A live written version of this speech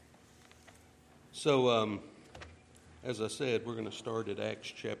As I said, we're going to start at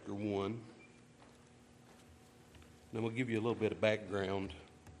Acts chapter 1. And we'll give you a little bit of background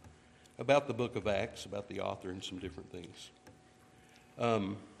about the book of Acts, about the author, and some different things.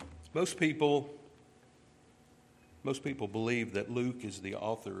 Most people believe that Luke is the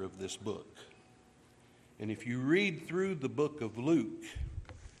author of this book. And if you read through the book of Luke,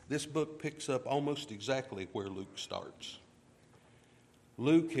 this book picks up almost exactly where Luke starts.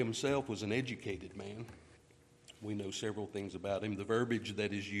 Luke himself was an educated man. We know several things about him. The verbiage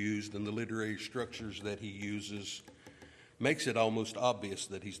that is used and the literary structures that he uses makes it almost obvious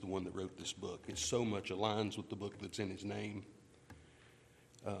that he's the one that wrote this book. It so much aligns with the book that's in his name.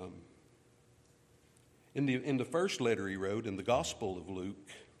 In the first letter he wrote, in the Gospel of Luke,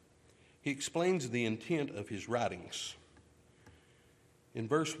 he explains the intent of his writings. In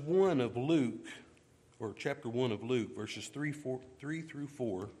verse 1 of Luke, or chapter 1 of Luke, verses 3 through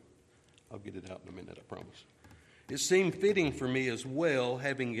 4, I'll get it out in a minute, I promise. It seemed fitting for me as well,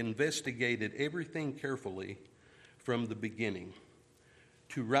 having investigated everything carefully from the beginning,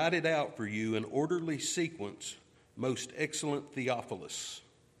 to write it out for you in orderly sequence, most excellent Theophilus,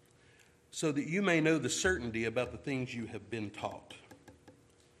 so that you may know the certainty about the things you have been taught.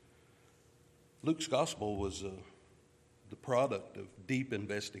 Luke's gospel was the product of deep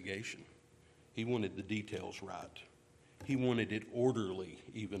investigation. He wanted the details right. He wanted it orderly,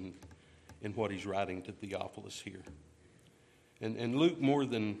 even in what he's writing to Theophilus here. And Luke, more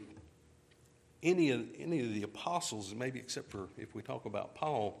than any of the apostles, maybe except for if we talk about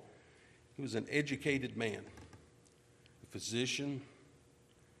Paul, he was an educated man, a physician,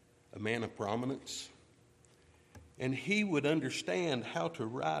 a man of prominence. And he would understand how to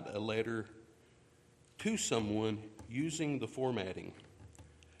write a letter to someone using the formatting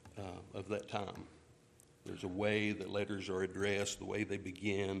of that time. There's a way that letters are addressed, the way they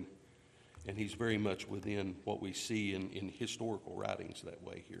begin, and he's very much within what we see in historical writings that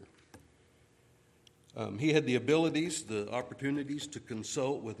way here. He had the abilities, the opportunities to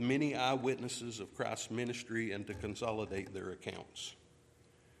consult with many eyewitnesses of Christ's ministry and to consolidate their accounts.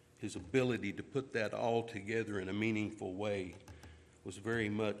 His ability to put that all together in a meaningful way was very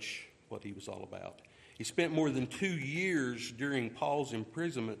much what he was all about. He spent more than 2 years during Paul's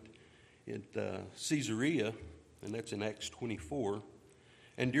imprisonment at Caesarea, and that's in Acts 24.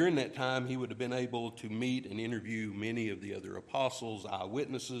 And during that time, he would have been able to meet and interview many of the other apostles,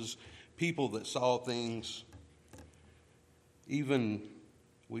 eyewitnesses, people that saw things. Even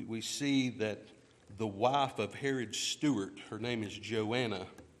we see that the wife of Herod's steward, her name is Joanna,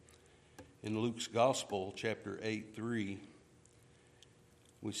 in Luke's Gospel, chapter 8:3,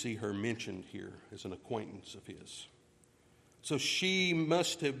 we see her mentioned here as an acquaintance of his. So she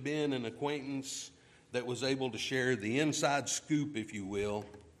must have been an acquaintance that was able to share the inside scoop, if you will,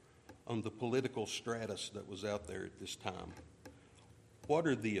 on the political stratus that was out there at this time. What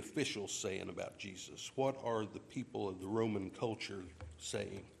are the officials saying about Jesus? What are the people of the Roman culture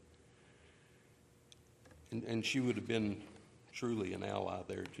saying? And she would have been truly an ally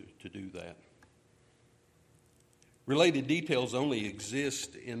there to do that. Related details only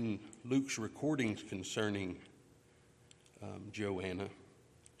exist in Luke's recordings concerning Joanna,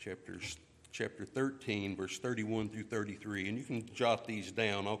 chapter 13, verse 31 through 33. And you can jot these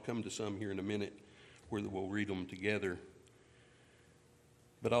down. I'll come to some here in a minute where we'll read them together.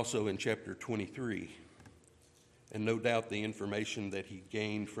 But also in chapter 23. And no doubt the information that he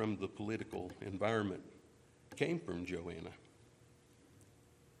gained from the political environment came from Joanna.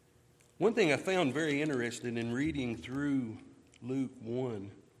 One thing I found very interesting in reading through Luke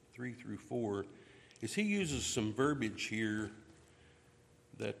 1, 3 through 4, is he uses some verbiage here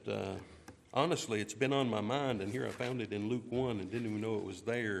that honestly it's been on my mind, and here I found it in Luke 1 and didn't even know it was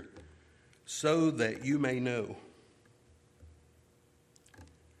there. So that you may know.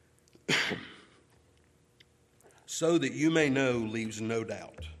 So that you may know leaves no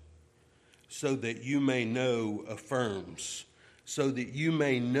doubt. So that you may know affirms. So that you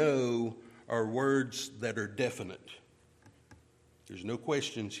may know are words that are definite. There's no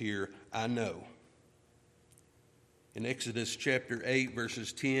questions here. I know. In Exodus chapter 8,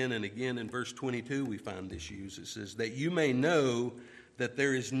 verses 10, and again in verse 22, we find this used. It says, that you may know that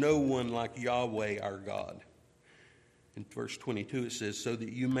there is no one like Yahweh our God. In verse 22, it says, so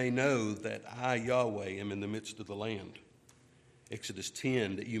that you may know that I, Yahweh, am in the midst of the land. Exodus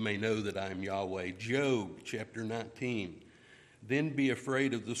 10, that you may know that I am Yahweh. Job chapter 19, then be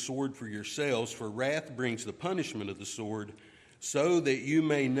afraid of the sword for yourselves, for wrath brings the punishment of the sword, so that you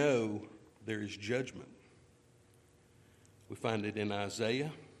may know there is judgment. We find it in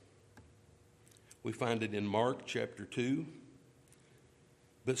Isaiah. We find it in Mark chapter 2.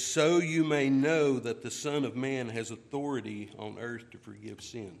 But so you may know that the Son of Man has authority on earth to forgive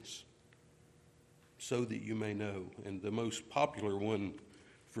sins. So that you may know. And the most popular one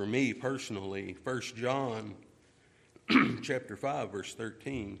for me personally, 1 John chapter 5, verse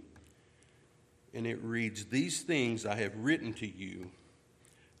 13. And it reads, "These things I have written to you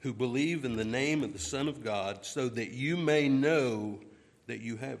who believe in the name of the Son of God, so that you may know that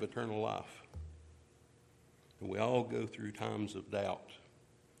you have eternal life." And we all go through times of doubt.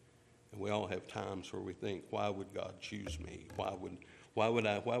 And we all have times where we think, why would God choose me? Why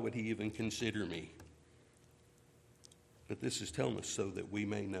would he even consider me? But this is telling us so that we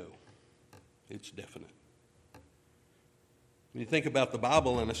may know. It's definite. When you think about the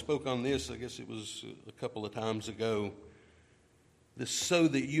Bible, and I spoke on this, I guess it was a couple of times ago, this "so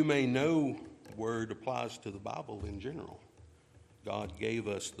that you may know" word applies to the Bible in general. God gave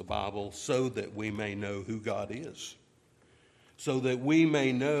us the Bible so that we may know who God is, so that we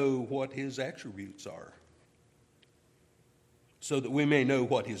may know what his attributes are, so that we may know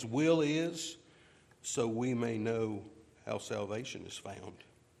what his will is, so we may know how salvation is found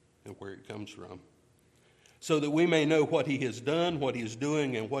and where it comes from, so that we may know what he has done, what he is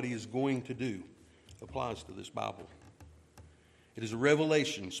doing, and what he is going to do. Applies to this Bible. It is a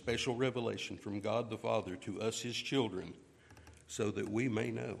revelation, special revelation from God the Father to us, his children, so that we may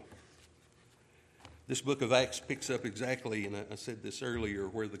know. This book of Acts picks up exactly, and I said this earlier,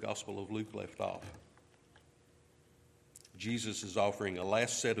 where the Gospel of Luke left off. Jesus is offering a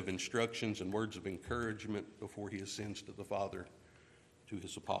last set of instructions and words of encouragement before he ascends to the Father to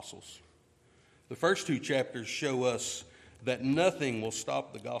his apostles. The first two chapters show us that nothing will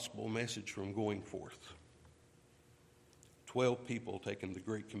stop the gospel message from going forth. 12 people taking the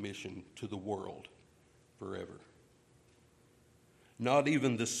Great Commission to the world forever. Not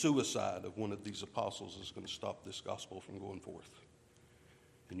even the suicide of one of these apostles is going to stop this gospel from going forth.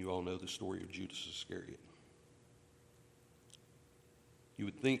 And you all know the story of Judas Iscariot. You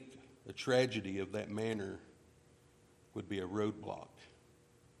would think a tragedy of that manner would be a roadblock.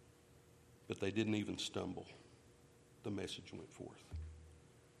 But they didn't even stumble. The message went forth.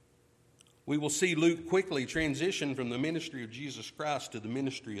 We will see Luke quickly transition from the ministry of Jesus Christ to the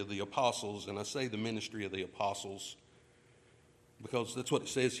ministry of the apostles. And I say the ministry of the apostles because that's what it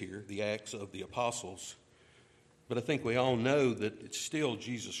says here, the Acts of the Apostles. But I think we all know that it's still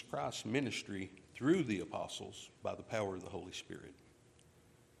Jesus Christ's ministry through the apostles by the power of the Holy Spirit.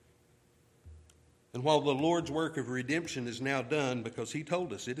 And while the Lord's work of redemption is now done, because he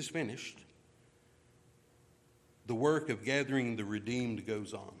told us it is finished, the work of gathering the redeemed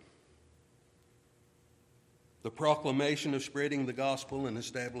goes on. The proclamation of spreading the gospel and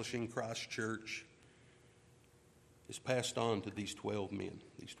establishing Christ's church is passed on to these 12 men,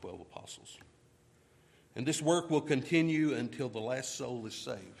 these 12 apostles. And this work will continue until the last soul is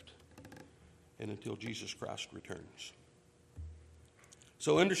saved and until Jesus Christ returns.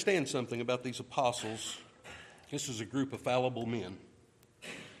 So understand something about these apostles. This is a group of fallible men.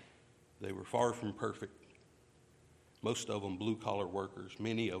 They were far from perfect. Most of them blue-collar workers,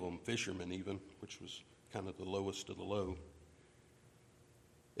 many of them fishermen even, which was kind of the lowest of the low.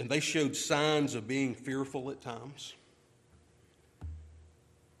 And they showed signs of being fearful at times.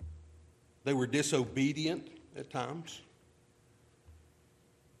 They were disobedient at times.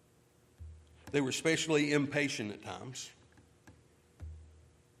 They were especially impatient at times.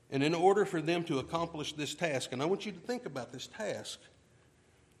 And in order for them to accomplish this task, and I want you to think about this task,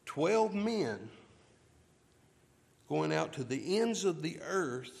 12 men going out to the ends of the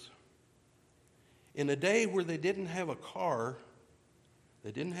earth in a day where they didn't have a car,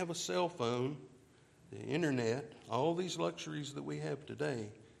 they didn't have a cell phone, the internet, all these luxuries that we have today.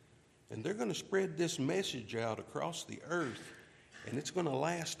 And they're going to spread this message out across the earth, and it's going to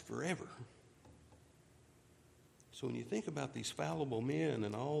last forever. So when you think about these fallible men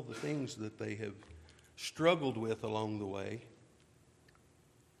and all the things that they have struggled with along the way,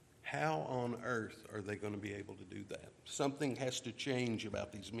 how on earth are they going to be able to do that? Something has to change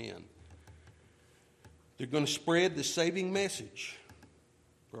about these men. They're going to spread the saving message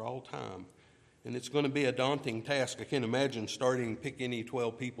for all time. And it's going to be a daunting task. I can't imagine pick any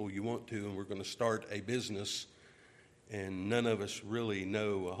 12 people you want to, and we're going to start a business. And none of us really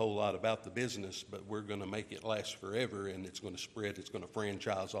know a whole lot about the business, but we're going to make it last forever, and it's going to spread. It's going to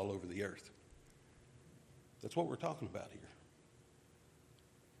franchise all over the earth. That's what we're talking about here.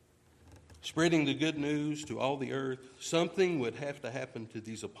 Spreading the good news to all the earth. Something would have to happen to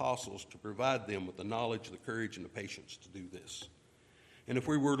these apostles to provide them with the knowledge, the courage, and the patience to do this. And if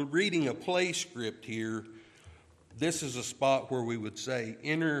we were reading a play script here, this is a spot where we would say,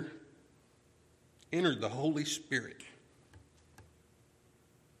 enter the Holy Spirit.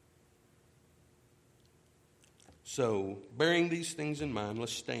 So, bearing these things in mind,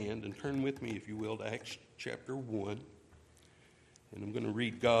 let's stand and turn with me, if you will, to Acts chapter 1. And I'm going to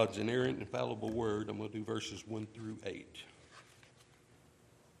read God's inerrant, infallible word. I'm going to do verses 1 through 8.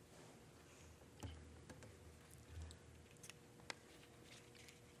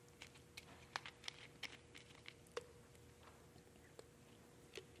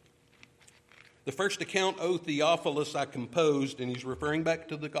 The first account, O Theophilus, I composed, and he's referring back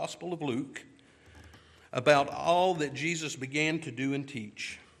to the Gospel of Luke, about all that Jesus began to do and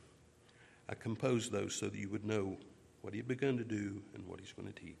teach. I composed those so that you would know what he had begun to do and what he's going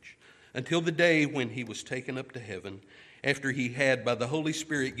to teach, until the day when he was taken up to heaven, after he had, by the Holy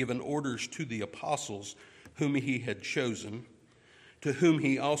Spirit, given orders to the apostles whom he had chosen, to whom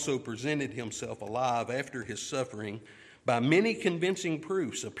he also presented himself alive after his suffering, by many convincing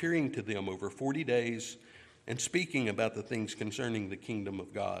proofs, appearing to them over 40 days, and speaking about the things concerning the kingdom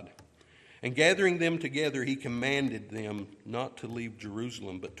of God. And gathering them together, he commanded them not to leave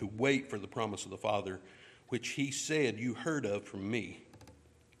Jerusalem, but to wait for the promise of the Father, which he said, you heard of from me.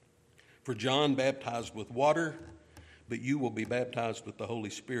 For John baptized with water, but you will be baptized with the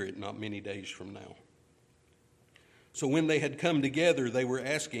Holy Spirit not many days from now. So when they had come together, they were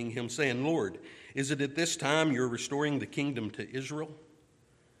asking him, saying, Lord, is it at this time you're restoring the kingdom to Israel?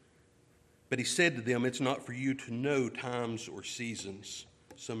 But he said to them, it's not for you to know times or seasons.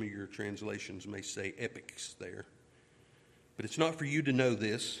 Some of your translations may say epochs there. But it's not for you to know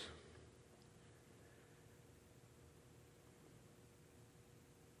this.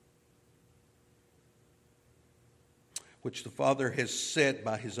 Which the Father has set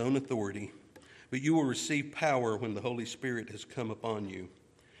by his own authority. But you will receive power when the Holy Spirit has come upon you.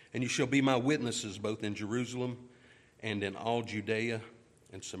 And you shall be my witnesses both in Jerusalem and in all Judea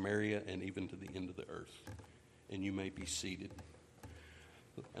and Samaria and even to the end of the earth. And you may be seated.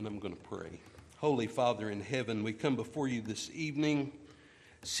 And I'm going to pray. Holy Father in heaven, we come before you this evening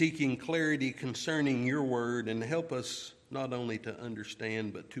seeking clarity concerning your word, and help us not only to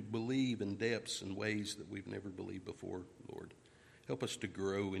understand but to believe in depths and ways that we've never believed before, Lord. Help us to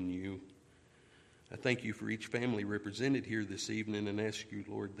grow in you. I thank you for each family represented here this evening and ask you,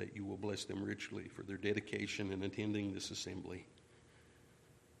 Lord, that you will bless them richly for their dedication in attending this assembly.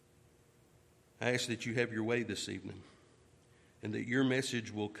 I ask that you have your way this evening and that your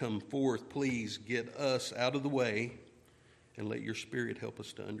message will come forth. Please get us out of the way and let your Spirit help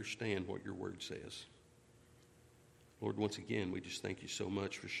us to understand what your word says. Lord, once again, we just thank you so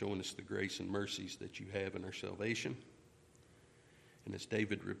much for showing us the grace and mercies that you have in our salvation. And as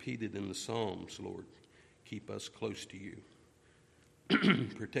David repeated in the Psalms, Lord, keep us close to you.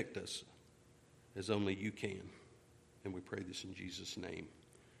 Protect us as only you can. And we pray this in Jesus' name.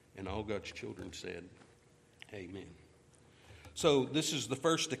 And all God's children said, amen. So this is the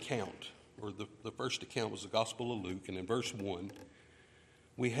first account, or the first account was the Gospel of Luke. And in verse 1,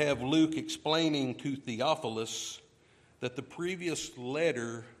 we have Luke explaining to Theophilus that the previous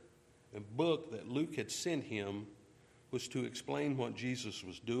letter and book that Luke had sent him was to explain what Jesus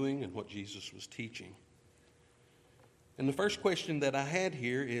was doing and what Jesus was teaching. And the first question that I had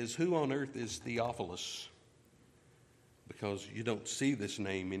here is, who on earth is Theophilus? Because you don't see this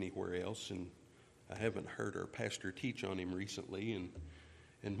name anywhere else, and I haven't heard our pastor teach on him recently.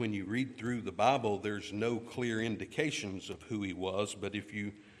 And when you read through the Bible, there's no clear indications of who he was. But if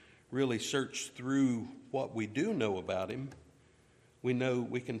you really search through what we do know about him,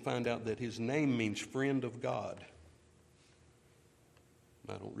 we can find out that his name means friend of God.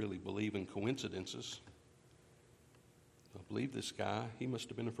 I don't really believe in coincidences. I believe this guy, he must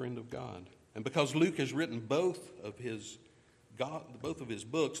have been a friend of God. And because Luke has written both of his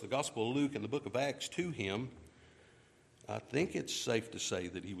books, the Gospel of Luke and the book of Acts, to him, I think it's safe to say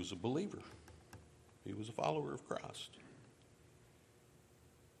that he was a believer. He was a follower of Christ.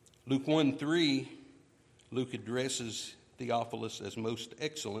 Luke 1:3, Luke addresses Theophilus as most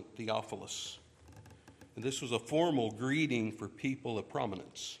excellent Theophilus. And this was a formal greeting for people of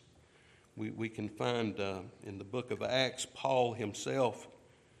prominence. We can find in the book of Acts, Paul himself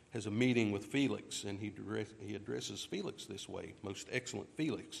has a meeting with Felix, and he addresses Felix this way, most excellent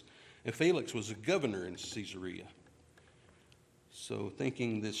Felix. And Felix was a governor in Caesarea. So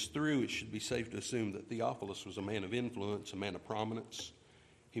thinking this through, it should be safe to assume that Theophilus was a man of influence, a man of prominence.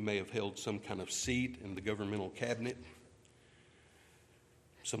 He may have held some kind of seat in the governmental cabinet,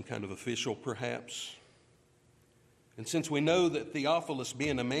 some kind of official perhaps. And since we know that Theophilus,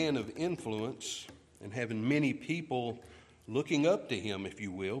 being a man of influence and having many people looking up to him, if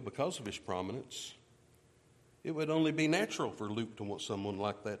you will, because of his prominence, it would only be natural for Luke to want someone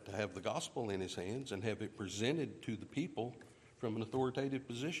like that to have the gospel in his hands and have it presented to the people from an authoritative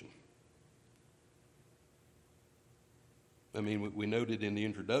position. I mean, we noted in the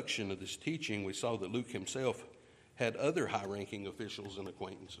introduction of this teaching, we saw that Luke himself had other high-ranking officials and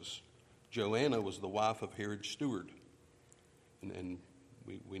acquaintances. Joanna was the wife of Herod's steward. And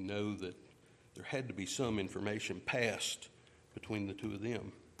we know that there had to be some information passed between the two of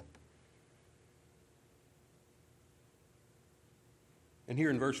them. And here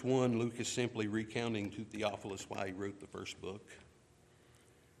in verse 1, Luke is simply recounting to Theophilus why he wrote the first book.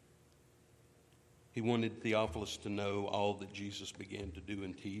 He wanted Theophilus to know all that Jesus began to do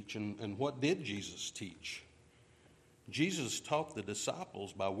and teach. And what did Jesus teach? Jesus taught the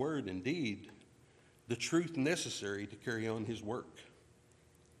disciples by word and deed the truth necessary to carry on his work.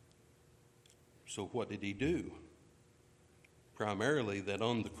 So what did he do? Primarily that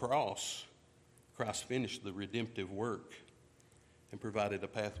on the cross, Christ finished the redemptive work and provided a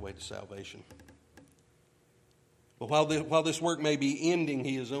pathway to salvation. But while this work may be ending,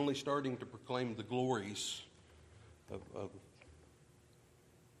 he is only starting to proclaim the glories of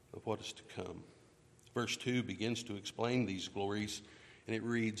what is to come. Verse 2 begins to explain these glories, and it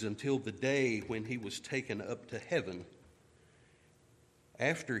reads, "Until the day when he was taken up to heaven,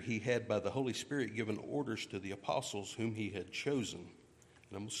 after he had by the Holy Spirit given orders to the apostles whom he had chosen."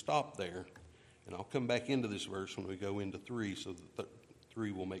 And I'm going to stop there, and I'll come back into this verse when we go into 3, so that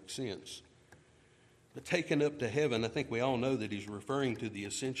 3 will make sense. But taken up to heaven, I think we all know that he's referring to the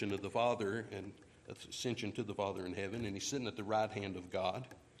ascension of the Father, and ascension to the Father in heaven, and he's sitting at the right hand of God.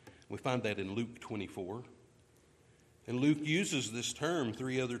 We find that in Luke 24. And Luke uses this term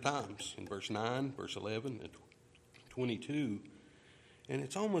 3 other times, in verse 9, verse 11, and 22. And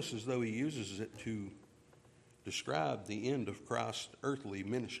it's almost as though he uses it to describe the end of Christ's earthly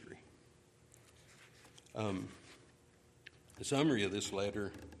ministry. The summary of this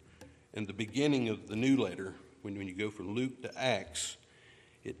letter and the beginning of the new letter, when you go from Luke to Acts,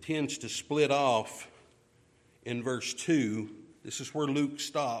 it tends to split off in verse 2. This is where Luke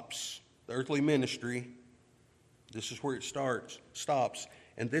stops, the earthly ministry. This is where it stops,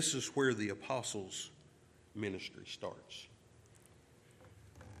 and this is where the apostles' ministry starts.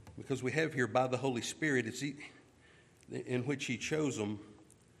 Because we have here by the Holy Spirit, in which he chose them,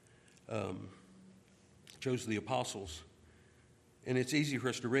 chose the apostles. And it's easy for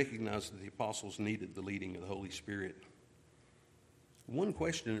us to recognize that the apostles needed the leading of the Holy Spirit. One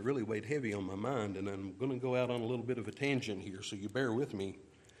question that really weighed heavy on my mind, and I'm going to go out on a little bit of a tangent here, so you bear with me.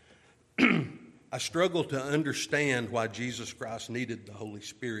 I struggle to understand why Jesus Christ needed the Holy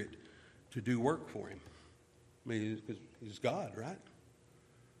Spirit to do work for him. I mean, because he's God, right?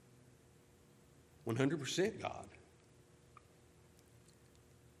 100% God.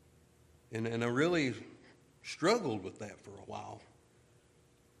 And I really struggled with that for a while.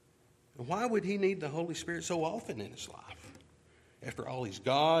 And why would he need the Holy Spirit so often in his life? After all, he's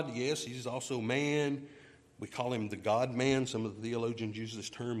God. Yes, he's also man. We call him the God-man. Some of the theologians use this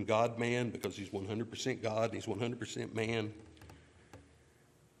term God-man because he's 100% God and he's 100% man.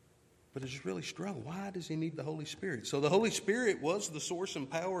 But I just really struggle. Why does he need the Holy Spirit? So the Holy Spirit was the source and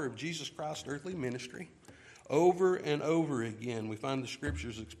power of Jesus Christ's earthly ministry. Over and over again, we find the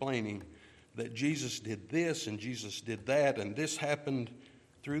scriptures explaining that Jesus did this and Jesus did that, and this happened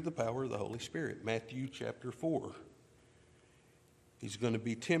through the power of the Holy Spirit. Matthew chapter 4. He's going to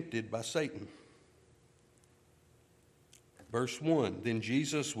be tempted by Satan. Verse 1, "Then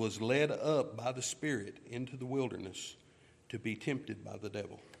Jesus was led up by the Spirit into the wilderness to be tempted by the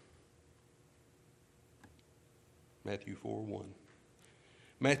devil." Matthew 4:1.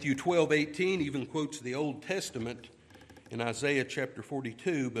 Matthew 12:18 even quotes the Old Testament in Isaiah chapter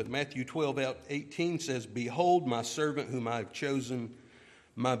 42, but Matthew 12:18 says, "Behold my servant whom I have chosen,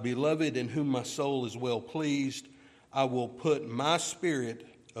 my beloved in whom my soul is well pleased. I will put my spirit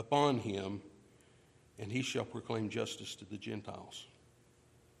upon him, and he shall proclaim justice to the Gentiles."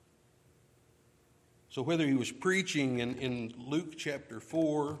 So whether he was preaching in Luke chapter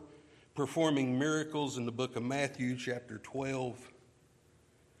 4, performing miracles in the book of Matthew chapter 12,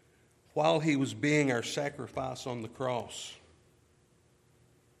 while he was being our sacrifice on the cross,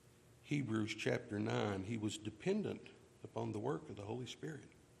 Hebrews chapter 9, he was dependent upon the work of the Holy Spirit.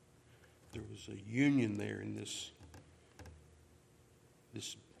 There was a union there in this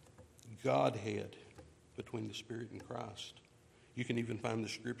Godhead between the Spirit and Christ. You can even find the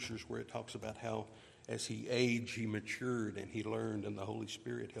scriptures where it talks about how as he aged, he matured and he learned, and the Holy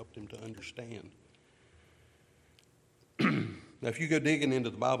Spirit helped him to understand. Now, if you go digging into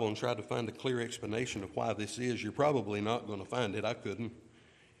the Bible and try to find a clear explanation of why this is, you're probably not going to find it. I couldn't.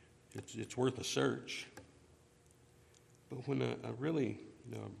 It's worth a search. But when I really,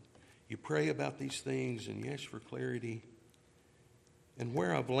 you pray about these things and you ask for clarity, And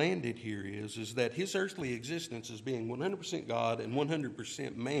where I've landed here is that his earthly existence as being 100% God and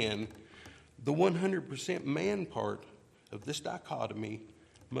 100% man, the 100% man part of this dichotomy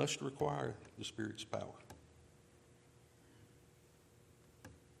must require the Spirit's power.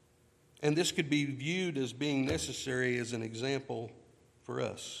 And this could be viewed as being necessary as an example for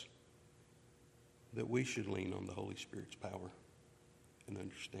us, that we should lean on the Holy Spirit's power and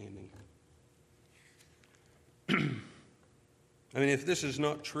understanding. I mean, if this is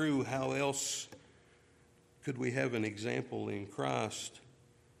not true, how else could we have an example in Christ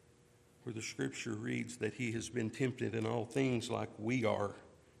where the Scripture reads that he has been tempted in all things like we are,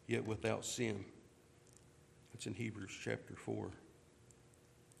 yet without sin? That's in Hebrews chapter 4.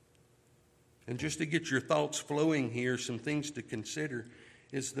 And just to get your thoughts flowing here, some things to consider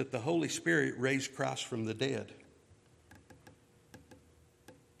is that the Holy Spirit raised Christ from the dead.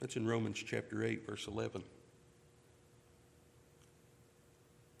 That's in Romans chapter 8, verse 11.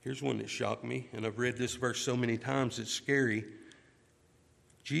 Here's one that shocked me, and I've read this verse so many times it's scary.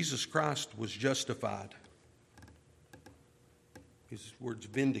 Jesus Christ was justified. His words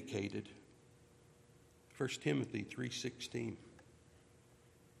vindicated. 1 Timothy 3:16.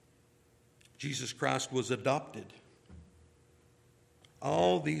 Jesus Christ was adopted.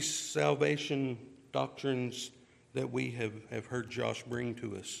 All these salvation doctrines that we have heard Josh bring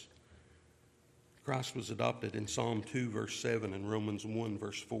to us, Christ was adopted in Psalm 2, verse 7, and Romans 1,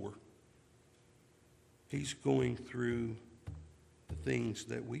 verse 4. He's going through the things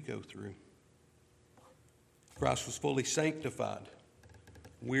that we go through. Christ was fully sanctified.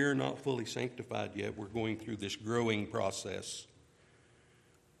 We're not fully sanctified yet. We're going through this growing process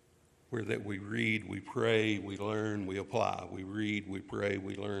where that we read, we pray, we learn, we apply. We read, we pray,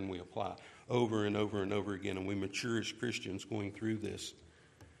 we learn, we apply. Over and over and over again. And we mature as Christians going through this.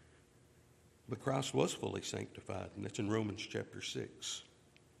 But Christ was fully sanctified, and that's in Romans chapter 6.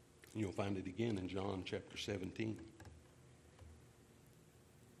 And you'll find it again in John chapter 17.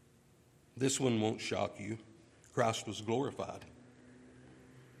 This one won't shock you. Christ was glorified.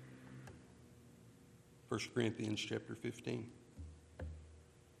 1 Corinthians chapter 15.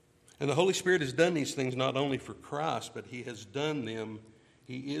 And the Holy Spirit has done these things not only for Christ, but he has done them,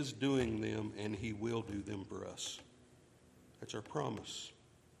 he is doing them, and he will do them for us. That's our promise.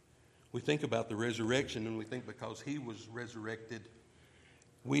 We think about the resurrection, and we think because he was resurrected,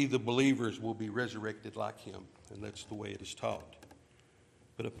 we, the believers, will be resurrected like him. And that's the way it is taught.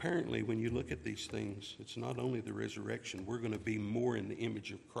 But apparently, when you look at these things, it's not only the resurrection. We're going to be more in the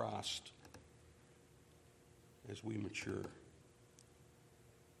image of Christ as we mature.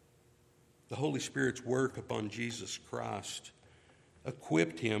 The Holy Spirit's work upon Jesus Christ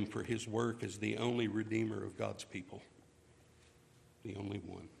equipped him for his work as the only Redeemer of God's people. The only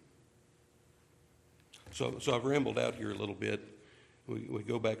one. So I've rambled out here a little bit. We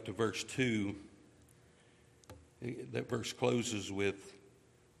go back to verse 2. That verse closes with,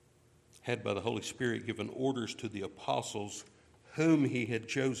 had by the Holy Spirit given orders to the apostles whom he had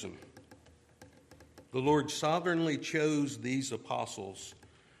chosen. The Lord sovereignly chose these apostles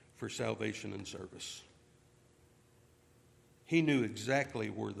for salvation and service. He knew exactly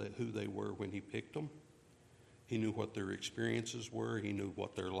who they were when he picked them. He knew what their experiences were. He knew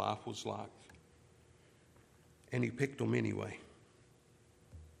what their life was like. And he picked them anyway.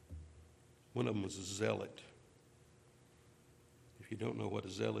 One of them was a zealot. If you don't know what a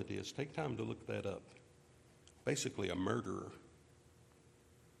zealot is, take time to look that up. Basically a murderer.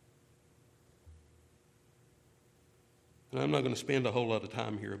 And I'm not going to spend a whole lot of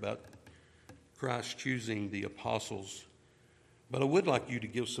time here about Christ choosing the apostles, but I would like you to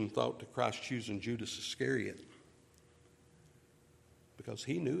give some thought to Christ choosing Judas Iscariot, because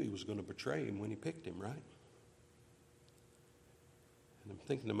he knew he was going to betray him when he picked him, right? And I'm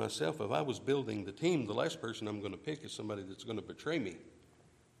thinking to myself, if I was building the team, the last person I'm going to pick is somebody that's going to betray me.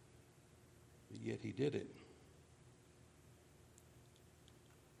 But yet he did it.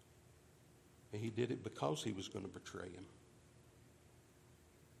 And he did it because he was going to betray him.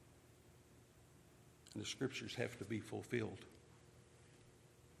 And the scriptures have to be fulfilled.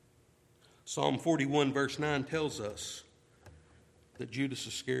 Psalm 41 verse 9 tells us that Judas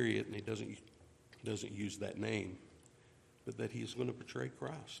Iscariot, and he doesn't use that name, but that he is going to betray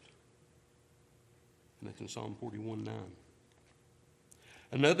Christ. And that's in Psalm 41:9.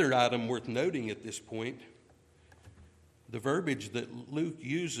 Another item worth noting at this point, the verbiage that Luke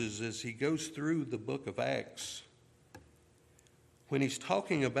uses as he goes through the book of Acts. When he's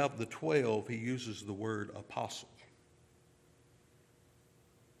talking about the 12, he uses the word apostle.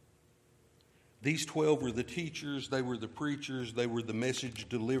 These 12 were the teachers, they were the preachers, they were the message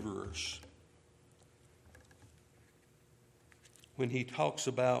deliverers. when he talks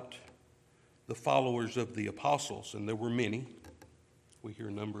about the followers of the apostles, and there were many. We hear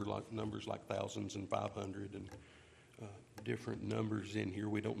numbers like thousands and 500 and different numbers in here.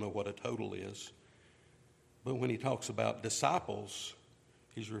 We don't know what a total is. But when he talks about disciples,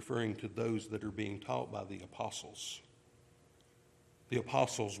 he's referring to those that are being taught by the apostles. The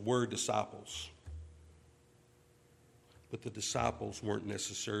apostles were disciples, but the disciples weren't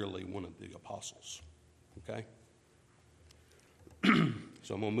necessarily one of the apostles. Okay?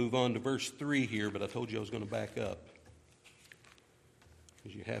 So I'm going to move on to verse 3 here, but I told you I was going to back up.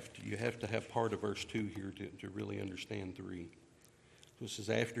 Because you have to have part of verse 2 here to really understand 3. So it says,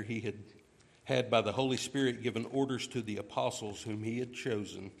 after he had by the Holy Spirit given orders to the apostles whom he had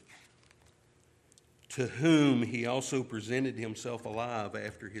chosen, to whom he also presented himself alive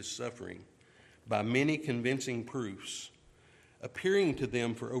after his suffering, by many convincing proofs, appearing to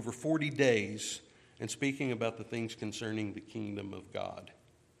them for over 40 days, and speaking about the things concerning the kingdom of God.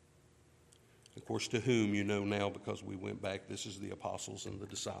 Of course, to whom you know now, because we went back, this is the apostles and the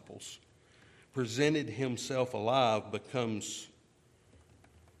disciples. Presented himself alive becomes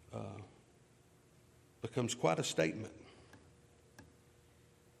quite a statement.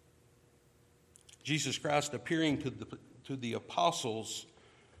 Jesus Christ appearing to the apostles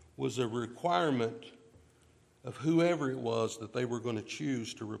was a requirement of whoever it was that they were going to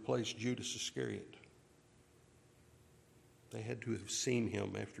choose to replace Judas Iscariot. They had to have seen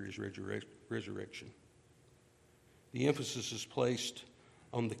him after his resurrection. The emphasis is placed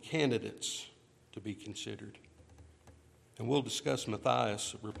on the candidates to be considered. And we'll discuss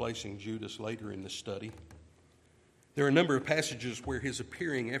Matthias replacing Judas later in this study. There are a number of passages where his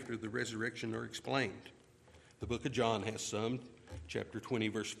appearing after the resurrection are explained. The book of John has some. Chapter 20,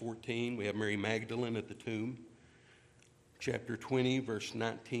 verse 14, we have Mary Magdalene at the tomb. Chapter 20, verse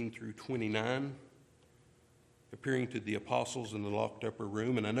 19 through 29, appearing to the apostles in the locked upper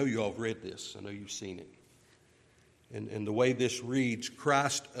room. And I know you all have read this. I know you've seen it. And the way this reads,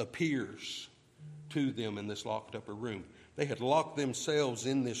 Christ appears to them in this locked upper room. They had locked themselves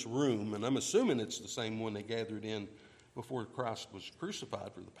in this room, and I'm assuming it's the same one they gathered in before Christ was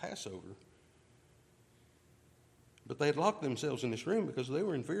crucified for the Passover. But they had locked themselves in this room because they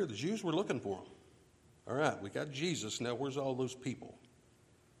were in fear. The Jews were looking for them. All right, we got Jesus. Now where's all those people?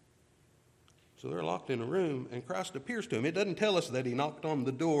 So they're locked in a room, and Christ appears to them. It doesn't tell us that he knocked on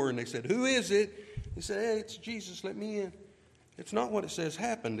the door and they said, who is it? He said, hey, it's Jesus, let me in. It's not what it says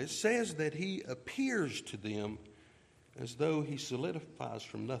happened. It says that he appears to them as though he solidifies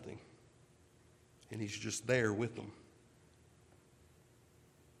from nothing. And he's just there with them.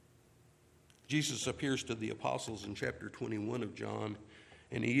 Jesus appears to the apostles in chapter 21 of John,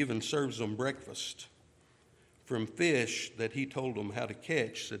 and he even serves them breakfast from fish that he told them how to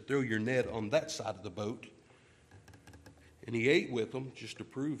catch. Said, throw your net on that side of the boat. And he ate with them just to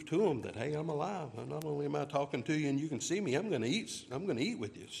prove to them that, hey, I'm alive. Not only am I talking to you and you can see me, I'm going to eat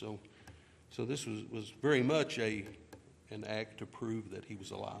with you. So this was very much an act to prove that he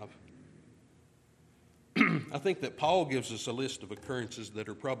was alive. I think that Paul gives us a list of occurrences that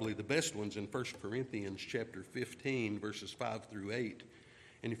are probably the best ones in 1 Corinthians chapter 15, verses 5 through 8.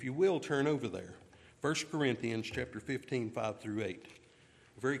 And if you will, turn over there. 1 Corinthians chapter 15, 5 through 8.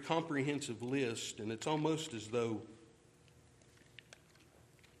 A very comprehensive list, and it's almost as though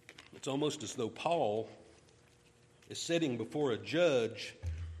Paul is sitting before a judge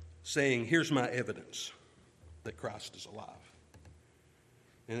saying, here's my evidence that Christ is alive.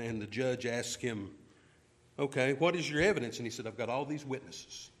 And the judge asks him, okay, what is your evidence? And he said, I've got all these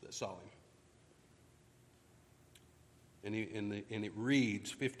witnesses that saw him. And it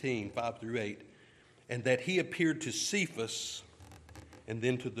reads, 15, 5 through 8, and that he appeared to Cephas and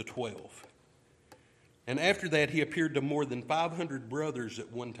then to the 12. And after that, he appeared to more than 500 brothers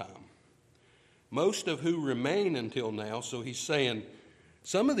at one time, most of who remain until now. So he's saying,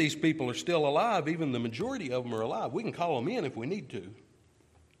 some of these people are still alive. Even the majority of them are alive. We can call them in if we need to.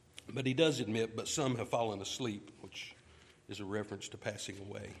 But he does admit, but some have fallen asleep, which is a reference to passing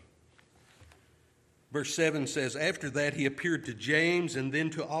away. Verse 7 says, after that he appeared to James and then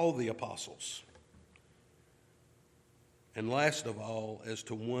to all the apostles. And last of all, as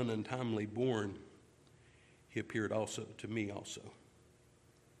to one untimely born, he appeared also to me also.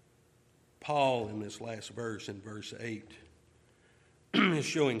 Paul, in this last verse, in verse 8, is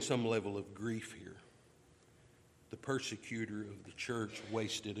showing some level of grief here. The persecutor of the church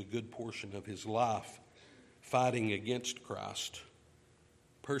wasted a good portion of his life fighting against Christ,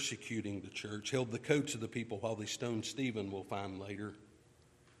 persecuting the church, held the coats of the people while they stoned Stephen, we'll find later.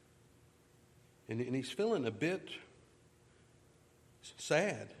 And he's feeling a bit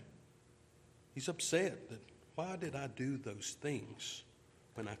sad. He's upset that Why did I do those things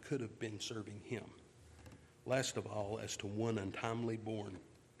when I could have been serving him? Last of all, as to one untimely born.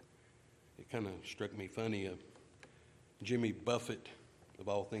 It kind of struck me funny. Jimmy Buffett, of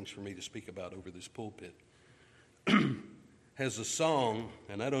all things for me to speak about over this pulpit, has a song,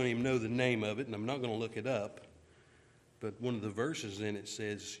 and I don't even know the name of it, and I'm not going to look it up, but one of the verses in it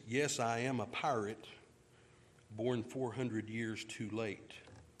says, "Yes, I am a pirate, born 400 years too late."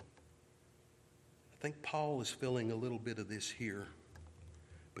 I think Paul is feeling a little bit of this here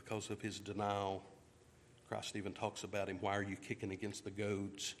because of his denial. Christ even talks about him, "Why are you kicking against the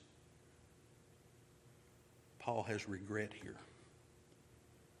goads?" Paul has regret here.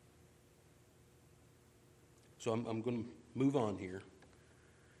 So I'm going to move on here.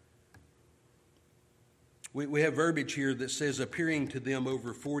 We have verbiage here that says appearing to them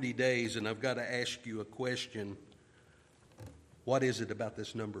over 40 days, and I've got to ask you a question. What is it about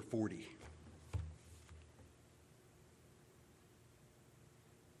this number 40?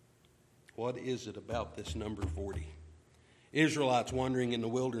 What is it about this number 40? Israelites wandering in the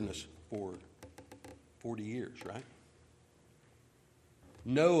wilderness for 40 years, right?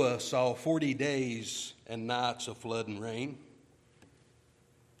 Noah saw 40 days and nights of flood and rain.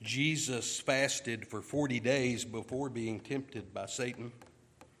 Jesus fasted for 40 days before being tempted by Satan.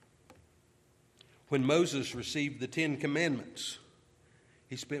 When Moses received the 10 Commandments,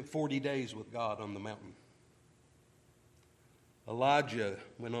 he spent 40 days with God on the mountain. Elijah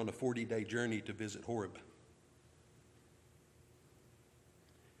went on a 40-day journey to visit Horeb.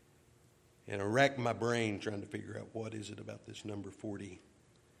 And I racked my brain trying to figure out what is it about this number 40.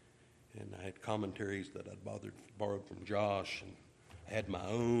 And I had commentaries that I'd borrowed from Josh, and I had my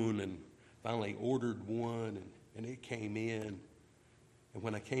own, and finally ordered one, and it came in. And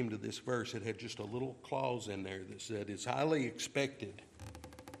when I came to this verse, it had just a little clause in there that said, "It's highly expected."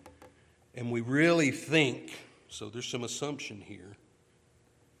 And we really think, so there's some assumption here,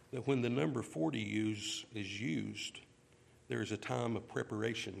 that when the number 40 is used, there is a time of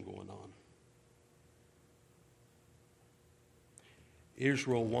preparation going on.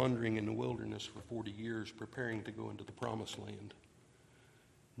 Israel wandering in the wilderness for 40 years, preparing to go into the promised land.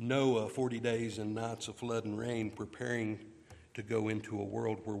 Noah, 40 days and nights of flood and rain, preparing to go into a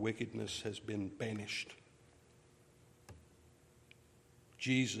world where wickedness has been banished.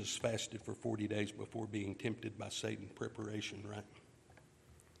 Jesus fasted for 40 days before being tempted by Satan. Preparation, right?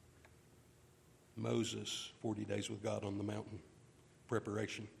 Moses, 40 days with God on the mountain.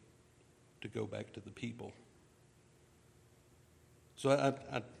 Preparation to go back to the people. So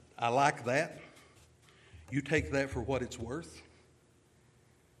I like that. You take that for what it's worth.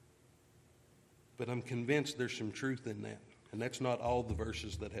 But I'm convinced there's some truth in that. And that's not all the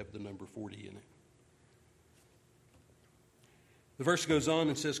verses that have the number 40 in it. The verse goes on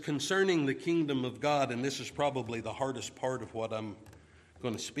and says, concerning the kingdom of God, and this is probably the hardest part of what I'm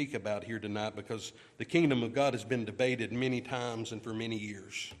going to speak about here tonight, because the kingdom of God has been debated many times and for many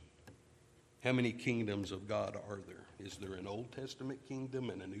years. How many kingdoms of God are there? Is there an Old Testament kingdom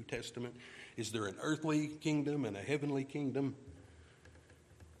and a New Testament? Is there an earthly kingdom and a heavenly kingdom?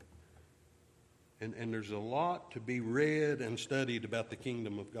 And there's a lot to be read and studied about the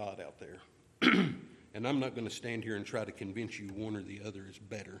kingdom of God out there. And I'm not going to stand here and try to convince you one or the other is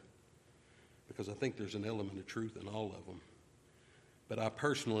better, because I think there's an element of truth in all of them. But I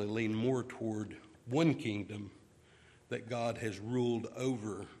personally lean more toward one kingdom that God has ruled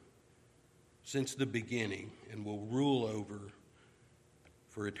over since the beginning and will rule over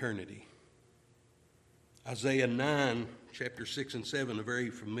for eternity. Isaiah 9, chapter 6 and 7, a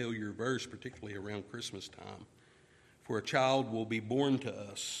very familiar verse, particularly around Christmas time. For a child will be born to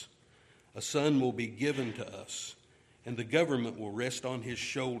us, a son will be given to us, and the government will rest on his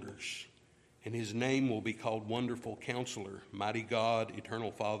shoulders, and his name will be called Wonderful Counselor, Mighty God,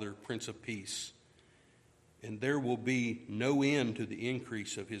 Eternal Father, Prince of Peace. And there will be no end to the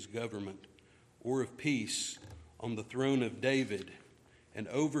increase of his government or of peace on the throne of David and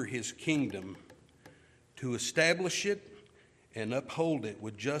over his kingdom, to establish it and uphold it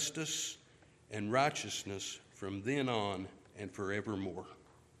with justice and righteousness from then on and forevermore.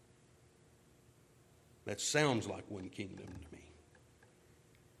 That sounds like one kingdom to me.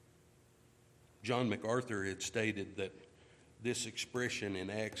 John MacArthur had stated that this expression in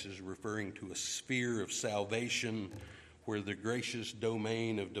Acts is referring to a sphere of salvation where the gracious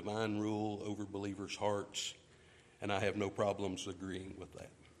domain of divine rule over believers' hearts, and I have no problems agreeing with that.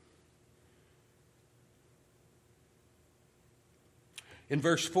 In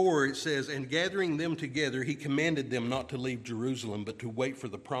verse 4 it says, and gathering them together, he commanded them not to leave Jerusalem, but to wait for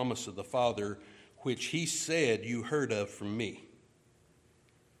the promise of the Father, which he said you heard of from me.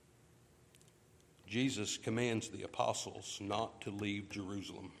 Jesus commands the apostles not to leave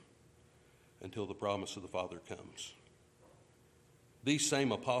Jerusalem until the promise of the Father comes. These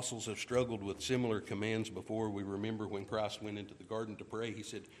same apostles have struggled with similar commands before. We remember when Christ went into the garden to pray, he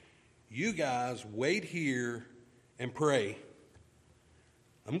said, "You guys wait here and pray.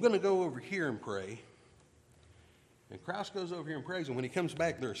 I'm going to go over here and pray." And Christ goes over here and prays, and when he comes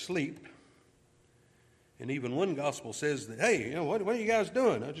back, they're asleep. And even one gospel says that, "Hey, what are you guys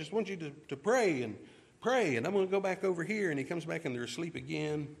doing? I just want you to pray, and I'm going to go back over here." And he comes back, and they're asleep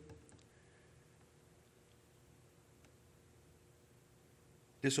again.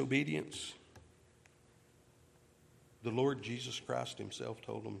 Disobedience. The Lord Jesus Christ himself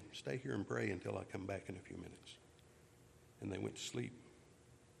told them, "Stay here and pray until I come back in a few minutes." And they went to sleep.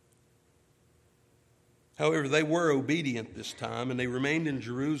 However, they were obedient this time, and they remained in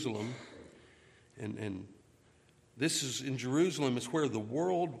Jerusalem. And this is in Jerusalem is where the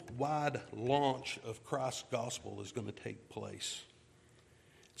worldwide launch of Christ's gospel is going to take place.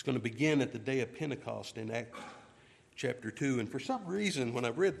 It's going to begin at the day of Pentecost in Acts chapter 2. And for some reason, when I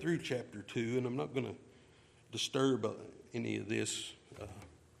read through chapter 2, and I'm not going to disturb any of this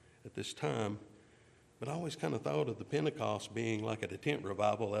at this time, but I always kind of thought of the Pentecost being like at a tent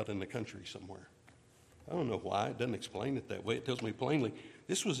revival out in the country somewhere. I don't know why. It doesn't explain it that way. It tells me plainly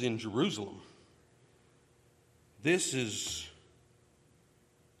this was in Jerusalem. This is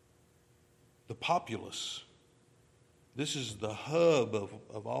the populace. This is the hub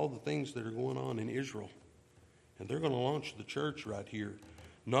of all the things that are going on in Israel. And they're going to launch the church right here,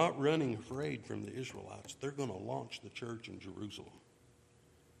 not running afraid from the Israelites. They're going to launch the church in Jerusalem.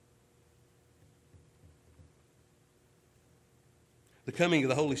 The coming of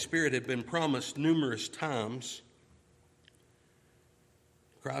the Holy Spirit had been promised numerous times.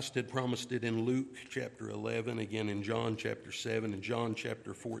 Christ had promised it in Luke chapter 11, again in John chapter 7, and John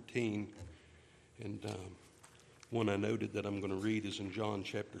chapter 14. And one I noted that I'm going to read is in John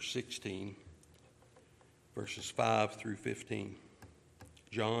chapter 16, verses 5 through 15.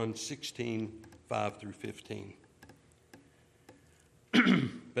 John 16, 5 through 15.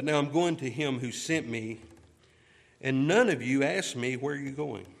 "But now I'm going to him who sent me, and none of you asked me, 'Where are you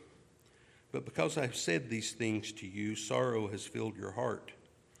going?' But because I have said these things to you, sorrow has filled your heart.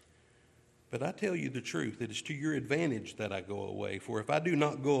 But I tell you the truth, it is to your advantage that I go away. For if I do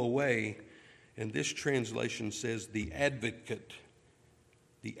not go away," and this translation says the advocate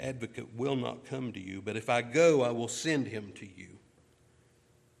will not come to you. "But if I go, I will send him to you.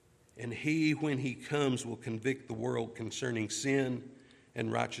 And he, when he comes, will convict the world concerning sin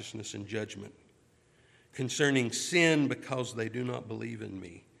and righteousness and judgment. Concerning sin, because they do not believe in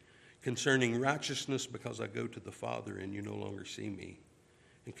me. Concerning righteousness, because I go to the Father and you no longer see me.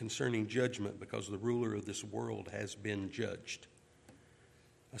 And concerning judgment, because the ruler of this world has been judged.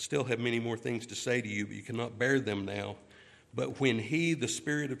 I still have many more things to say to you, but you cannot bear them now. But when he, the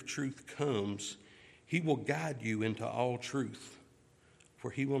Spirit of truth, comes, he will guide you into all truth. For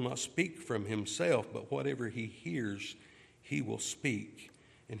he will not speak from himself, but whatever he hears, he will speak,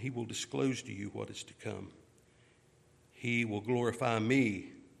 and he will disclose to you what is to come. He will glorify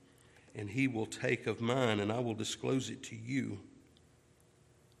me, and he will take of mine, and I will disclose it to you.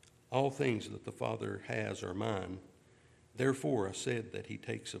 All things that the Father has are mine. Therefore I said that he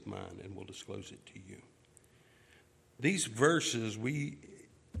takes of mine and will disclose it to you." These verses, we,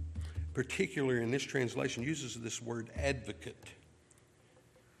 particularly in this translation, uses this word advocate.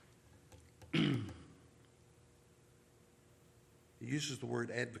 It uses the word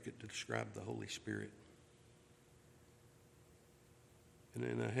advocate to describe the Holy Spirit. And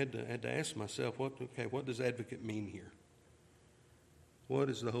then I had to ask myself, what does advocate mean here? What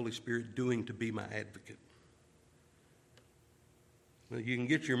is the Holy Spirit doing to be my advocate? Well, you can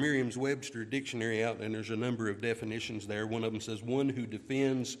get your Merriam-Webster dictionary out, and there's a number of definitions there. One of them says, one who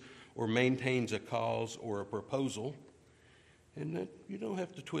defends or maintains a cause or a proposal. And that, you don't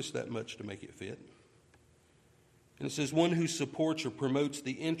have to twist that much to make it fit. And it says, one who supports or promotes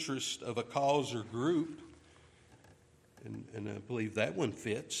the interest of a cause or group. And I believe that one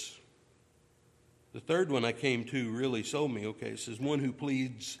fits. The third one I came to really sold me. Okay, it says one who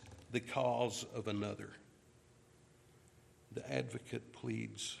pleads the cause of another. The advocate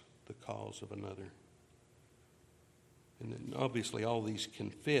pleads the cause of another. And then obviously all these can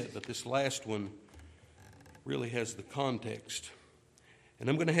fit, but this last one really has the context. And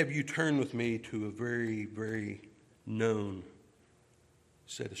I'm going to have you turn with me to a very, very known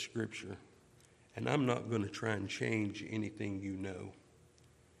set of Scripture. And I'm not going to try and change anything you know.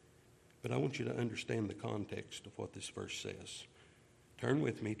 But I want you to understand the context of what this verse says. Turn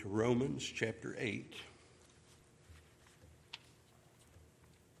with me to Romans chapter 8.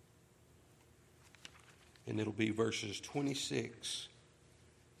 and it'll be verses 26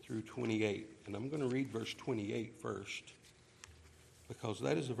 through 28. And I'm going to read verse 28 first, because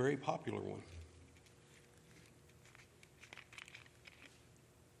that is a very popular one.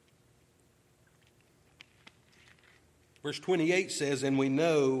 Verse 28 says, "And we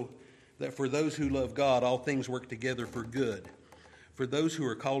know that for those who love God, all things work together for good, for those who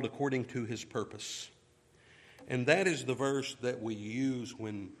are called according to his purpose." And that is the verse that we use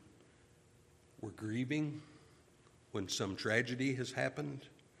when we're grieving, when some tragedy has happened.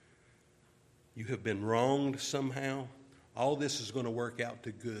 You have been wronged somehow. All this is going to work out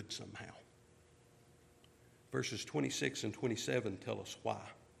to good somehow. Verses 26 and 27 tell us why.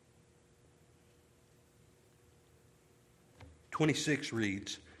 26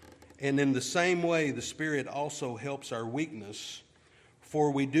 reads, "And in the same way the Spirit also helps our weakness,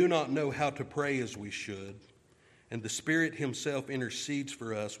 for we do not know how to pray as we should, and the Spirit himself intercedes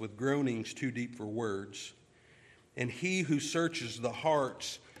for us with groanings too deep for words. And he who searches the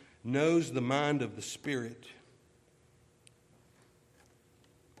hearts knows the mind of the Spirit,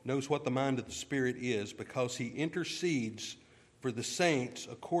 knows what the mind of the Spirit is, because he intercedes for the saints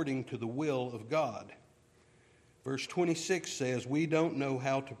according to the will of God." Verse 26 says, we don't know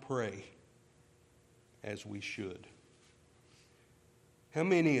how to pray as we should. How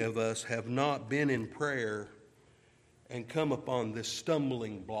many of us have not been in prayer and come upon this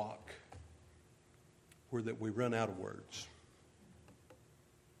stumbling block where that we run out of words?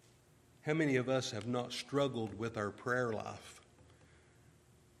 How many of us have not struggled with our prayer life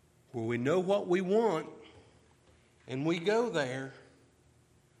where we know what we want and we go there,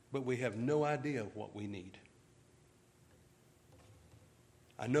 but we have no idea what we need?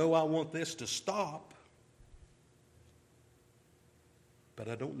 I know I want this to stop, but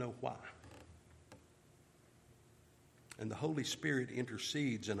I don't know why. And the Holy Spirit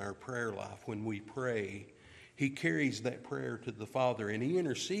intercedes in our prayer life when we pray. He carries that prayer to the Father, and he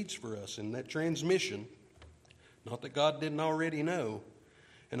intercedes for us in that transmission. Not that God didn't already know.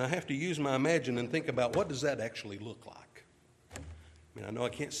 And I have to use my imagination and think about, what does that actually look like? I mean, I know I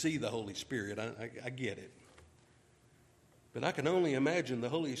can't see the Holy Spirit. I get it. But I can only imagine the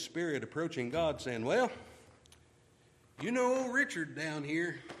Holy Spirit approaching God saying, well, you know old Richard down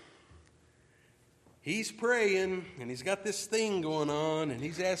here. He's praying, and he's got this thing going on, and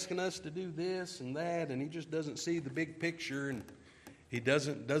he's asking us to do this and that, and he just doesn't see the big picture, and he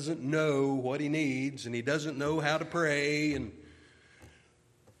doesn't know what he needs, and he doesn't know how to pray, and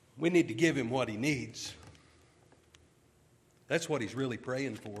we need to give him what he needs. That's what he's really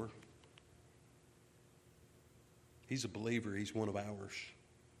praying for. He's a believer. He's one of ours.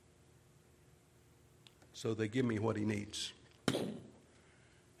 So they give me what he needs. And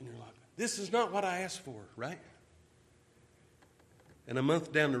you're like, this is not what I asked for, right? And a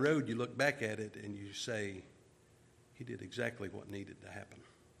month down the road, you look back at it and you say, he did exactly what needed to happen.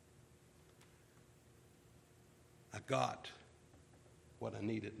 I got what I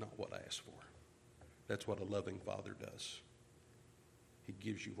needed, not what I asked for. That's what a loving father does. He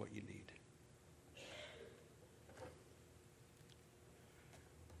gives you what you need.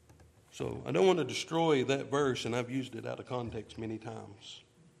 So I don't want to destroy that verse, and I've used it out of context many times.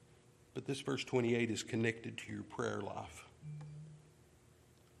 But this verse 28 is connected to your prayer life.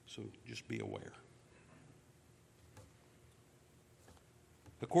 So just be aware.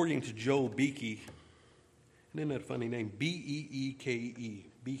 According to Joel Beeke, isn't that a funny name? B-E-E-K-E.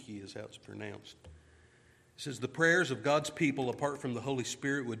 Beeke is how it's pronounced. It says, the prayers of God's people apart from the Holy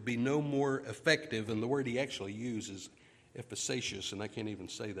Spirit would be no more effective, and the word he actually uses efficacious, and I can't even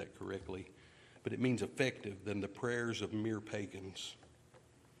say that correctly, but it means effective, than the prayers of mere pagans.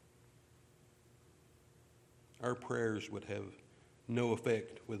 Our prayers would have no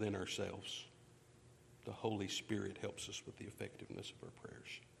effect within ourselves. The Holy Spirit helps us with the effectiveness of our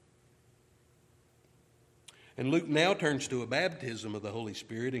prayers. And Luke now turns to a baptism of the Holy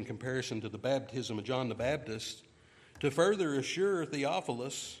Spirit in comparison to the baptism of John the Baptist to further assure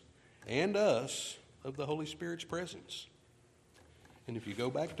Theophilus and us of the Holy Spirit's presence. And if you go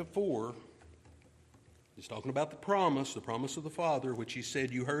back to 4, he's talking about the promise of the Father, which he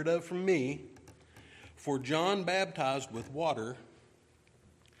said, you heard of from me. For John baptized with water,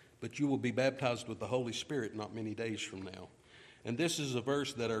 but you will be baptized with the Holy Spirit not many days from now. And this is a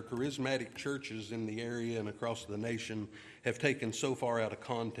verse that our charismatic churches in the area and across the nation have taken so far out of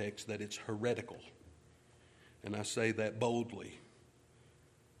context that it's heretical. And I say that boldly.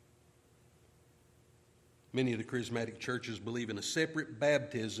 Many of the charismatic churches believe in a separate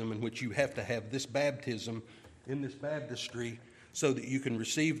baptism in which you have to have this baptism in this baptistry so that you can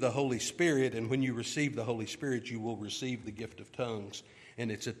receive the Holy Spirit. And when you receive the Holy Spirit, you will receive the gift of tongues. And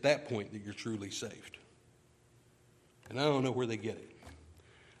it's at that point that you're truly saved. And I don't know where they get it.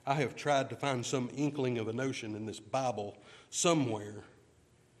 I have tried to find some inkling of a notion in this Bible somewhere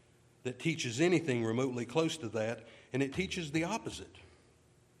that teaches anything remotely close to that, and it teaches the opposite.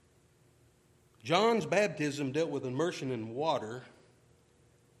 John's baptism dealt with immersion in water.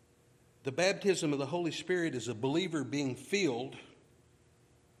 The baptism of the Holy Spirit is a believer being filled,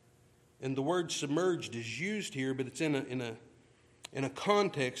 and the word submerged is used here, but it's in a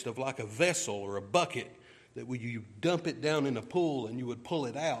context of like a vessel or a bucket that when you dump it down in a pool and you would pull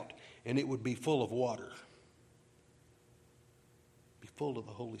it out and it would be full of water. Be full of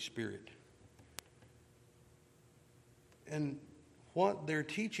the Holy Spirit. And what they're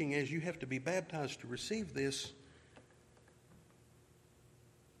teaching is you have to be baptized to receive this.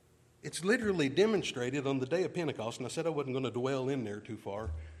 It's literally demonstrated on the day of Pentecost, and I said I wasn't going to dwell in there too far,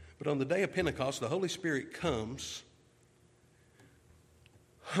 but on the day of Pentecost, the Holy Spirit comes.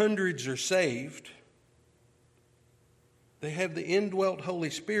 Hundreds are saved. They have the indwelt Holy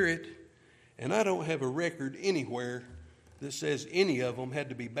Spirit, and I don't have a record anywhere that says any of them had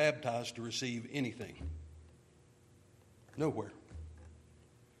to be baptized to receive anything. Nowhere.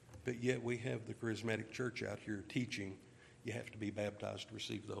 But yet we have the charismatic church out here teaching you have to be baptized to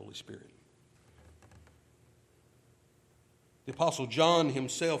receive the Holy Spirit. The Apostle John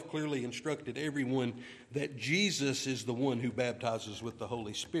himself clearly instructed everyone that Jesus is the one who baptizes with the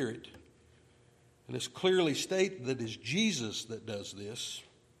Holy Spirit. And it's clearly stated that it's Jesus that does this.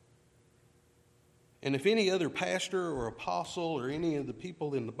 And if any other pastor or apostle or any of the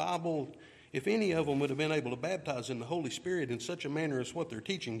people in the Bible, if any of them would have been able to baptize in the Holy Spirit in such a manner as what they're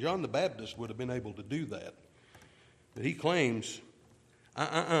teaching, John the Baptist would have been able to do that. But he claims,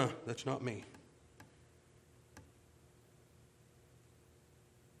 that's not me.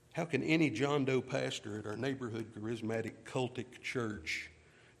 How can any John Doe pastor at our neighborhood charismatic cultic church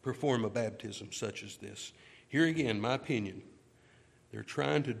perform a baptism such as this? Here again, my opinion, they're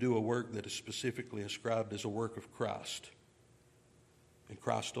trying to do a work that is specifically ascribed as a work of Christ and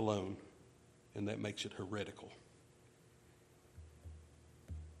Christ alone, and that makes it heretical.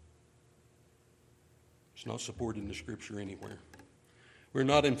 It's not supported in the Scripture anywhere. We're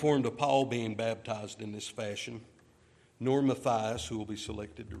not informed of Paul being baptized in this fashion, nor Matthias, who will be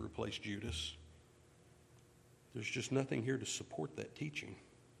selected to replace Judas. There's just nothing here to support that teaching.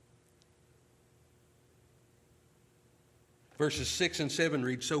 Verses 6 and 7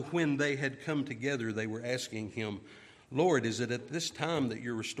 read, "So when they had come together, they were asking him, 'Lord, is it at this time that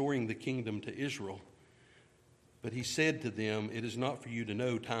you're restoring the kingdom to Israel?' But he said to them, 'It is not for you to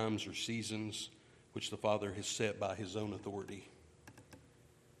know times or seasons which the Father has set by his own authority.'"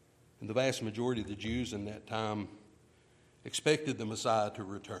 And the vast majority of the Jews in that time expected the Messiah to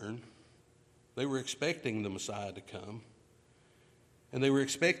return. They were expecting the Messiah to come. And they were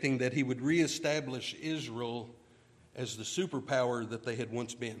expecting that he would reestablish Israel as the superpower that they had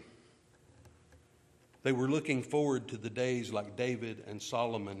once been. They were looking forward to the days like David and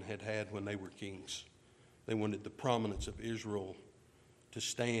Solomon had had when they were kings. They wanted the prominence of Israel to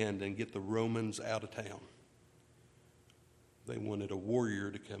stand and get the Romans out of town. They wanted a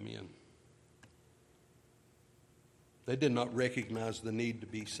warrior to come in. They did not recognize the need to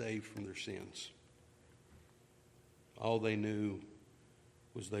be saved from their sins. All they knew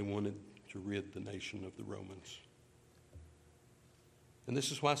was they wanted to rid the nation of the Romans. And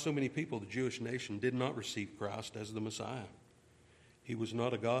this is why so many people, the Jewish nation, did not receive Christ as the Messiah. He was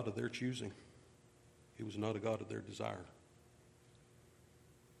not a God of their choosing. He was not a God of their desire.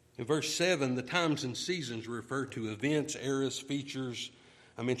 In verse 7, the times and seasons refer to events, eras, features.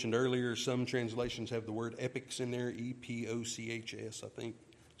 I mentioned earlier some translations have the word epochs in there, E-P-O-C-H-S, I think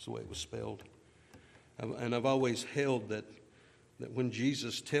is the way it was spelled. And I've always held that when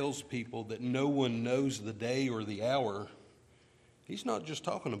Jesus tells people that no one knows the day or the hour, he's not just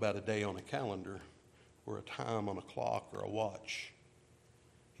talking about a day on a calendar or a time on a clock or a watch.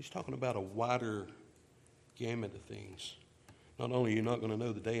 He's talking about a wider gamut of things. Not only are you not going to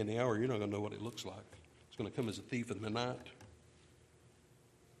know the day and the hour, you're not going to know what it looks like. It's going to come as a thief in the night.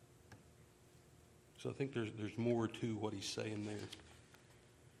 So I think there's more to what he's saying there.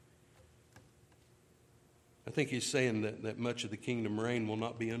 I think he's saying that much of the kingdom reign will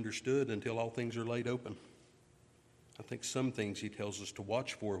not be understood until all things are laid open. I think some things he tells us to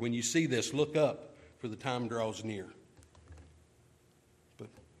watch for. When you see this, look up, for the time draws near. But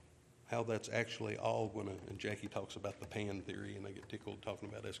how that's actually all going to, and Jackie talks about the pan theory, and they get tickled talking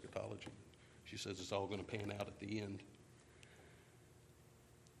about eschatology. She says it's all going to pan out at the end.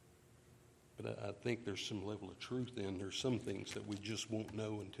 But I think there's some level of truth in. There's some things that we just won't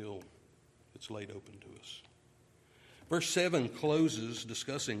know until it's laid open to us. Verse 7 closes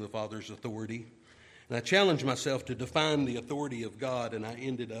discussing the Father's authority. And I challenged myself to define the authority of God, and I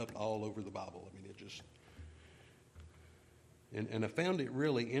ended up all over the Bible. I mean, it just... And I found it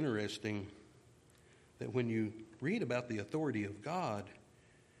really interesting that when you read about the authority of God,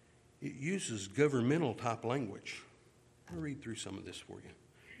 it uses governmental type language. I'll read through some of this for you.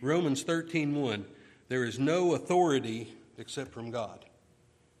 Romans 13:1, there is no authority except from God.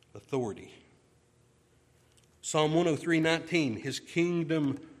 Authority. Psalm 103:19, his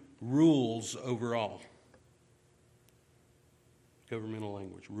kingdom rules over all. Governmental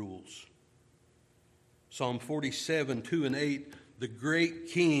language, rules. Psalm 47:2 and 8, the great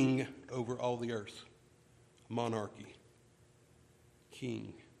king over all the earth. Monarchy.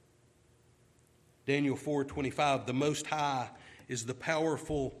 King. Daniel 4:25, the Most High is the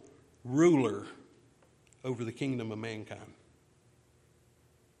powerful ruler over the kingdom of mankind.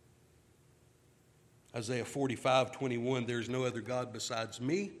 Isaiah 45:21, there is no other God besides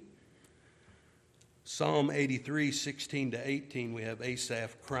me. Psalm 83:16-18, we have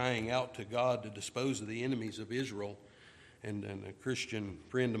Asaph crying out to God to dispose of the enemies of Israel. And a Christian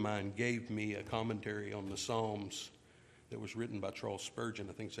friend of mine gave me a commentary on the Psalms that was written by Charles Spurgeon.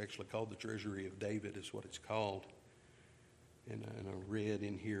 I think it's actually called The Treasury of David is what it's called. And I read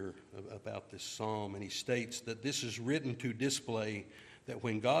in here about this psalm, and he states that this is written to display that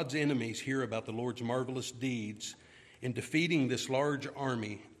when God's enemies hear about the Lord's marvelous deeds in defeating this large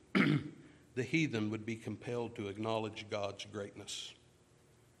army, the heathen would be compelled to acknowledge God's greatness.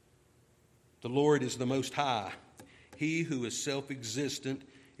 The Lord is the Most High. He who is self-existent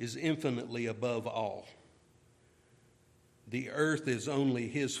is infinitely above all. The earth is only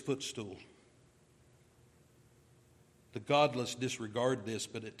his footstool. The godless disregard this,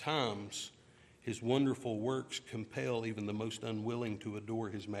 but at times his wonderful works compel even the most unwilling to adore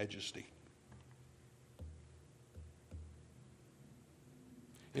his majesty.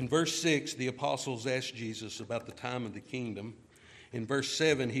 In verse 6, the apostles asked Jesus about the time of the kingdom. In verse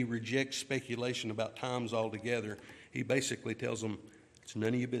 7, he rejects speculation about times altogether. He basically tells them, it's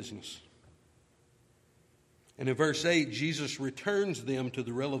none of your business. And in verse 8, Jesus returns them to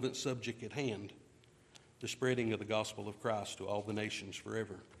the relevant subject at hand, the spreading of the gospel of Christ to all the nations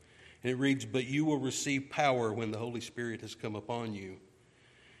forever. And it reads, but you will receive power when the Holy Spirit has come upon you,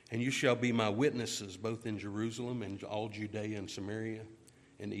 and you shall be my witnesses both in Jerusalem and all Judea and Samaria,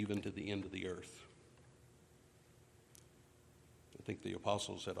 and even to the end of the earth. I think the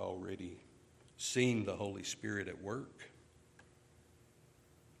apostles had already seen the Holy Spirit at work,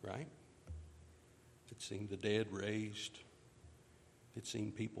 right? They'd seen the dead raised. They'd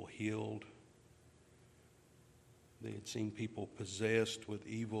seen people healed. They had seen people possessed with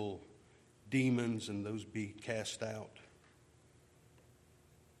evil demons and those be cast out.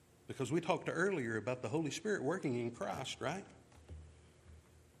 Because we talked earlier about the Holy Spirit working in Christ, right?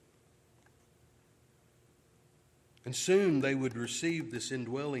 And soon they would receive this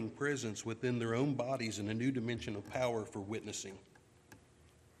indwelling presence within their own bodies in a new dimension of power for witnessing.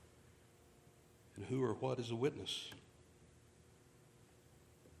 And who or what is a witness?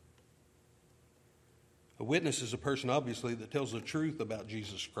 A witness is a person, obviously, that tells the truth about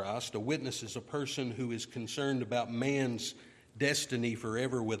Jesus Christ. A witness is a person who is concerned about man's destiny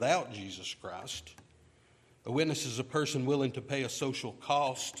forever without Jesus Christ. A witness is a person willing to pay a social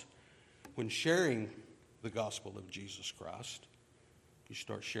cost when sharing the gospel of Jesus Christ. You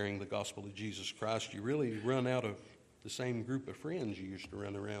start sharing the gospel of Jesus Christ, you really run out of the same group of friends you used to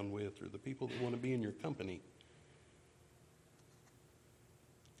run around with or the people that want to be in your company.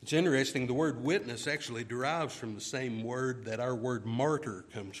 It's interesting, the word witness actually derives from the same word that our word martyr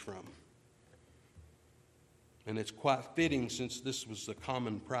comes from. And it's quite fitting since this was the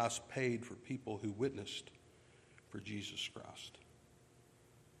common price paid for people who witnessed for Jesus Christ.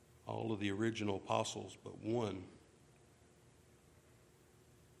 All of the original apostles but one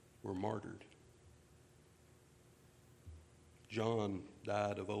were martyred. John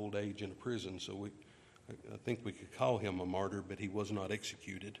died of old age in a prison, so I think we could call him a martyr, but he was not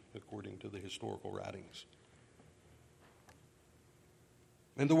executed according to the historical writings.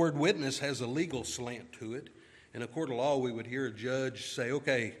 And the word witness has a legal slant to it. In a court of law, we would hear a judge say,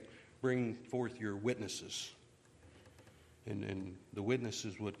 okay, bring forth your witnesses. And the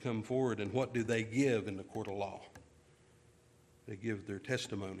witnesses would come forward, and what do they give in the court of law? They give their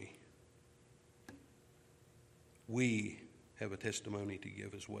testimony. We have a testimony to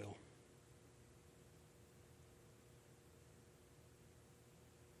give as well.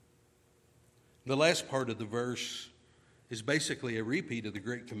 The last part of the verse is basically a repeat of the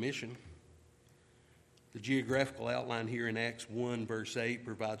Great Commission. The geographical outline here in Acts 1, verse 8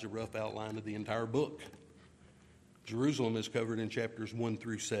 provides a rough outline of the entire book. Jerusalem is covered in chapters 1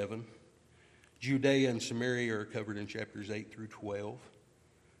 through 7. Judea and Samaria are covered in chapters 8 through 12.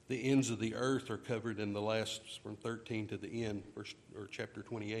 The ends of the earth are covered in the last, from 13 to the end, chapter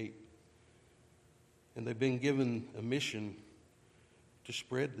 28. And they've been given a mission to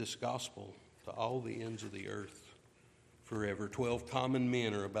spread this gospel to all the ends of the earth forever. 12 common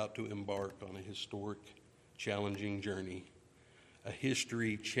men are about to embark on a historic, challenging journey, a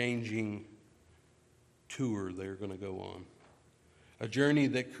history-changing tour they're going to go on, a journey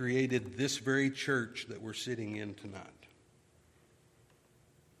that created this very church that we're sitting in tonight.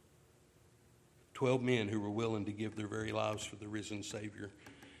 12 men who were willing to give their very lives for the risen Savior.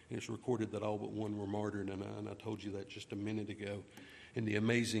 And it's recorded that all but one were martyred, and I told you that just a minute ago. And the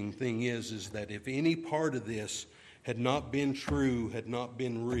amazing thing is that if any part of this had not been true, had not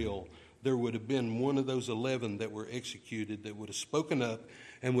been real, there would have been one of those 11 that were executed that would have spoken up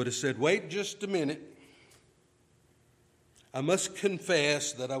and would have said, wait just a minute. I must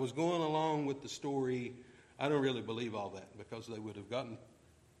confess that I was going along with the story. I don't really believe all that, because they would have gotten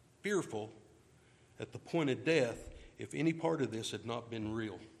fearful at the point of death if any part of this had not been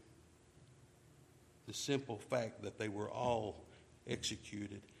real. The simple fact that they were all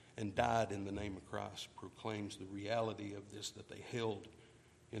executed and died in the name of Christ proclaims the reality of this that they held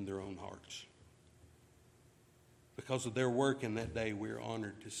in their own hearts. Because of their work in that day, we're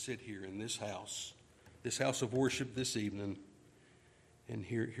honored to sit here in this house of worship this evening, and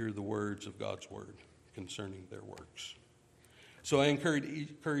hear the words of God's word concerning their works. So I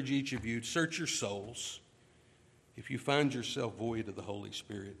encourage each of you to search your souls. If you find yourself void of the Holy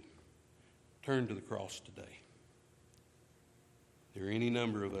Spirit, turn to the cross today. There are any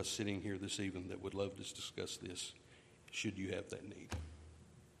number of us sitting here this evening that would love to discuss this, should you have that need.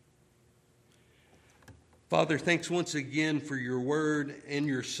 Father, thanks once again for your word and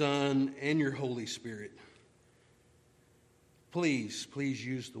your Son and your Holy Spirit. Please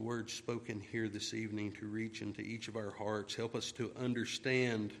use the words spoken here this evening to reach into each of our hearts. Help us to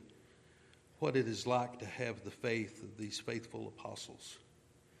understand what it is like to have the faith of these faithful apostles,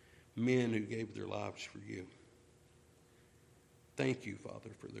 men who gave their lives for you. Thank you, Father,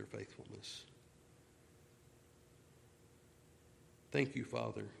 for their faithfulness. Thank you,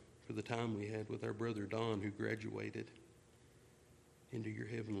 Father, for the time we had with our brother Don, who graduated into your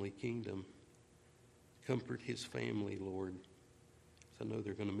heavenly kingdom. Comfort his family, Lord. I know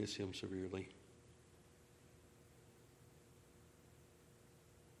they're going to miss him severely.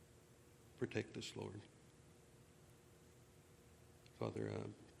 Protect us, Lord. Father, I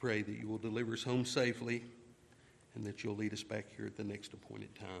pray that you will deliver us home safely and that you'll lead us back here at the next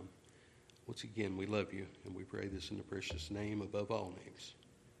appointed time. Once again, we love you, and we pray this in the precious name above all names,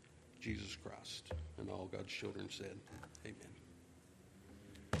 Jesus Christ. And all God's children said,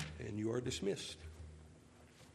 amen. And you are dismissed.